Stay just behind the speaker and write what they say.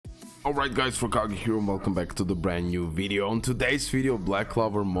Alright guys, RoKage here and welcome back to the brand new video. On today's video, Black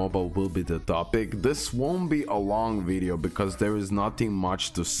Clover Mobile will be the topic. This won't be a long video because there is nothing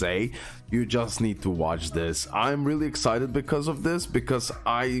much to say. You just need to watch this. I'm really excited because of this, because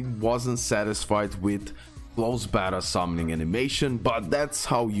I wasn't satisfied with close beta summoning animation, but that's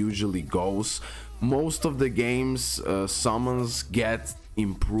how usually goes. Most of the games summons get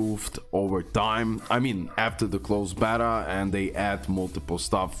improved over time, I mean after the closed beta, and they add multiple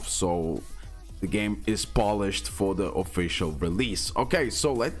stuff so the game is polished for the official release. Okay,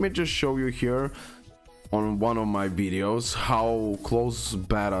 so let me just show you here on one of my videos how closed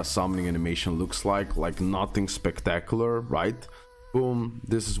beta summoning animation looks like nothing spectacular, right? Boom,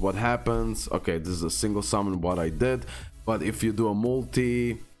 this is what happens. Okay, this is a single summon what I did, but if you do a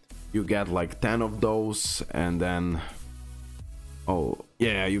multi you get like 10 of those, and then oh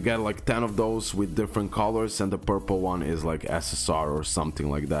yeah, you get like 10 of those with different colors, and the purple one is like SSR or something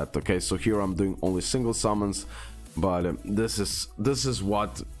like that. Okay, so here I'm doing only single summons, but this is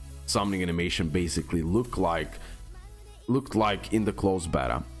what summoning animation basically looked like in the closed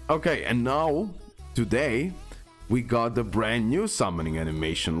beta. Okay, and now today we got the brand new summoning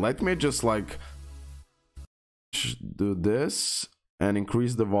animation. Let me just like do this and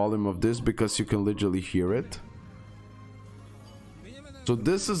increase the volume of this because you can literally hear it. So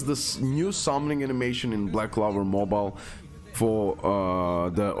this is this new summoning animation in Black Clover Mobile for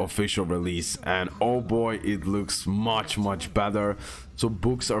the official release, and oh boy, it looks much better. So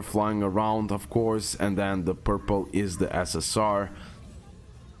books are flying around, of course, and then the purple is the SSR,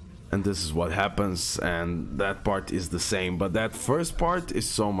 and this is what happens, and that part is the same, but that first part is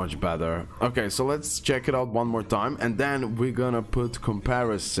so much better. Okay, so let's check it out one more time, and then we're gonna put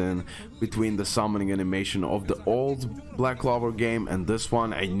comparison between the summoning animation of the old Black Clover game and this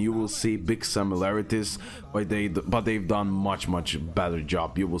one, and you will see big similarities, but they've done much better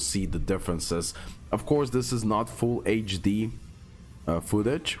job. You will see the differences. Of course, this is not full HD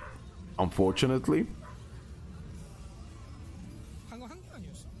footage, unfortunately.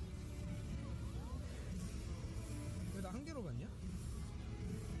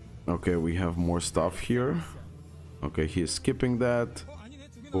 Okay, we have more stuff here. Okay, he's skipping that.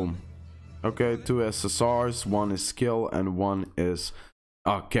 Boom. Okay, 2 SSRs, one is skill and one is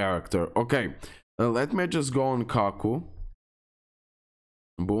a character. Okay, let me just go on Kaku.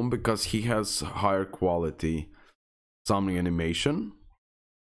 Boom, because he has higher quality summoning animation.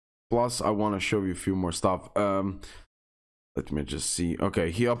 Plus, I want to show you a few more stuff. Let me just see.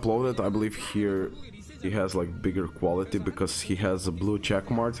 Okay, he uploaded, I believe here he has like bigger quality because he has a blue check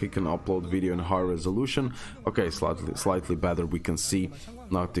mark. He can upload video in high resolution. Okay, slightly better, we can see,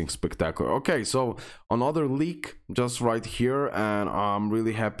 nothing spectacular. Okay, so another leak just right here, and I'm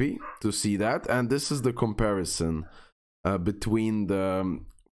really happy to see that. And this is the comparison between the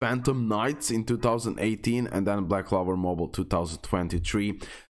Phantom Knights in 2018 and then Black Clover Mobile 2023.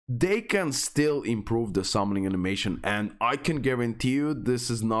 They can still improve the summoning animation, and I can guarantee you this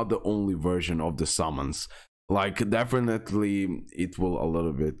is not the only version of the summons. Like, definitely it will a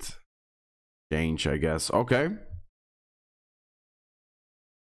little bit change, I guess. Okay,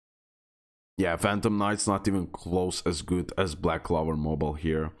 yeah, Phantom Knight's not even close as good as Black Clover Mobile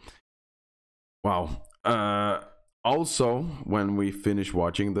here. Wow. Also, when we finish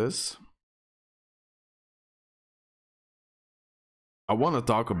watching this, I want to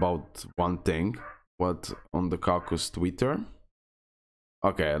talk about one thing, what on the Kaku's Twitter.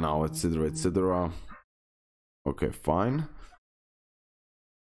 Okay, now etc. Okay, fine.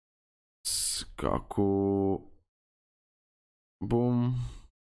 Kaku. Boom.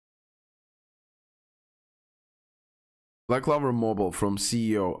 Black Clover Mobile from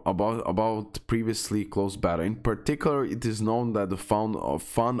CEO about previously closed beta. In particular, it is known that the fun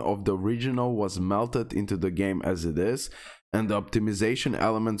of the original was melted into the game as it is, and the optimization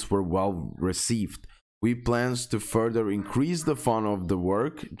elements were well received. We plans to further increase the fun of the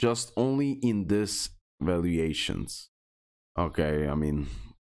work, just only in this valuations. Okay, I mean,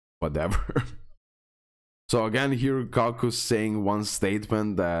 whatever. So again, here Kaku's saying one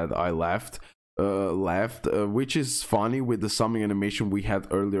statement that I left, which is funny with the summoning animation we had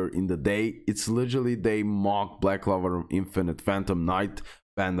earlier in the day. It's literally they mock Black Clover Infinite Phantom Knight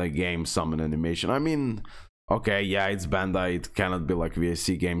Bandai game summon animation. I mean, okay, yeah, it's Bandai, it cannot be like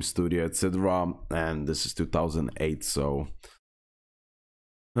VSC Game Studio, etc. And this is 2008, so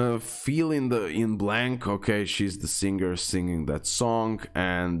Feel in Blank. Okay, she's the singer singing that song,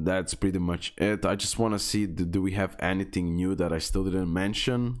 and that's pretty much it. I just want to see, do we have anything new that I still didn't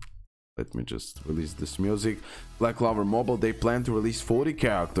mention? Let me just release this music. Black Clover Mobile, they plan to release 40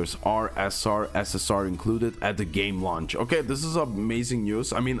 characters, RSR, SSR included, at the game launch. Okay, this is amazing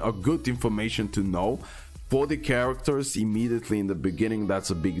news. I mean, a good information to know. 40 characters immediately in the beginning, that's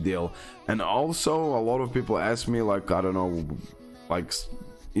a big deal. And also, a lot of people ask me, like, I don't know, like,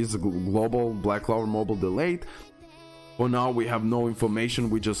 is the global Black Clover Mobile delayed? For now, we have no information.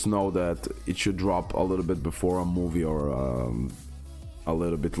 We just know that it should drop a little bit before a movie or a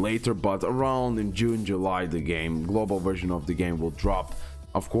little bit later, but around in June, July, the global version of the game will drop.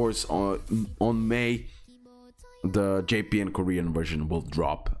 Of course, on May, the JP and Korean version will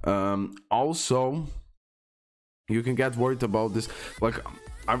drop. Also, you can get worried about this. Like,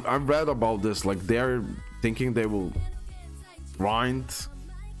 I've read about this. Like, they're thinking they will grind.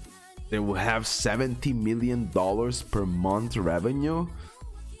 They will have $70 million per month revenue.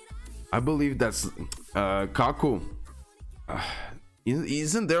 I believe that's Kaku.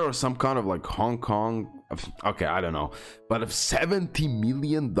 Isn't there some kind of like Hong Kong? Okay, I don't know. But if $70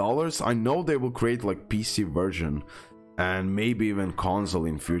 million, I know they will create like PC version and maybe even console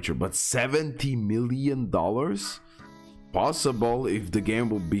in future. But $70 million? Possible if the game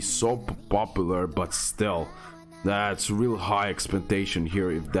will be so popular, but still, that's real high expectation here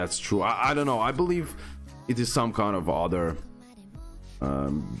if that's true. I don't know. I believe it is some kind of other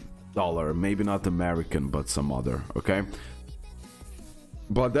dollar, maybe not American, but some other. Okay.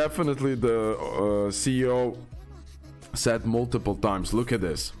 But definitely the CEO said multiple times, look at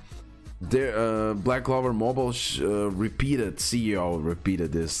this. Black Clover Mobile CEO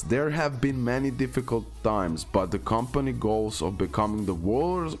repeated this. There have been many difficult times, but the company goals of becoming the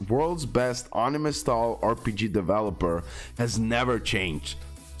world's best anime-style RPG developer has never changed.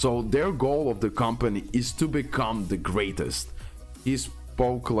 So their goal of the company is to become the greatest. He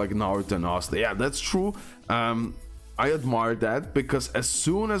spoke like Naruto and Asta. Yeah, that's true. I admire that, because as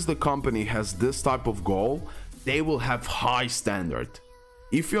soon as the company has this type of goal, they will have high standard.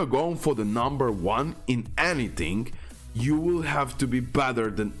 If you're going for the #1 in anything, you will have to be better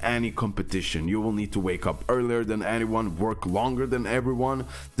than any competition. You will need to wake up earlier than anyone, work longer than everyone.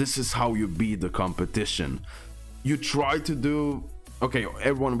 This is how you beat the competition. You try to do, okay,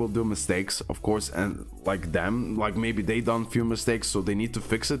 everyone will do mistakes, of course, and like them, like maybe they done few mistakes, so they need to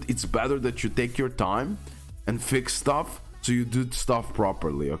fix it. It's better that you take your time and fix stuff, so you do stuff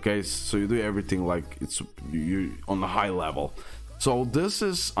properly. Okay, so you do everything like it's you on a high level. So this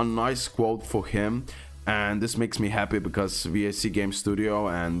is a nice quote for him, and this makes me happy because VAC Game Studio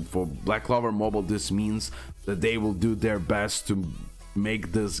and for Black Clover Mobile, this means that they will do their best to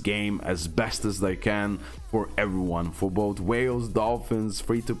make this game as best as they can for everyone, for both whales, dolphins,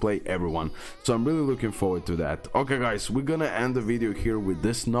 free to play, everyone. So I'm really looking forward to that. Okay guys, we're gonna end the video here with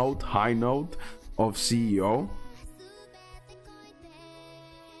this note, high note of CEO.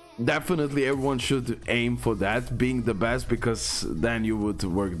 Definitely everyone should aim for that, being the best, because then you would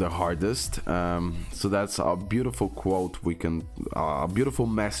work the hardest. So that's a beautiful quote we can, a beautiful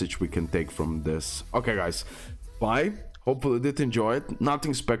message we can take from this. Okay guys, bye. Hopefully you did enjoy it.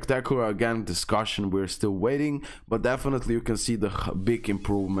 Nothing spectacular, again, discussion, we're still waiting, but definitely you can see the big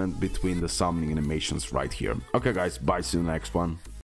improvement between the summoning animations right here. Okay guys, bye, see you in the next one.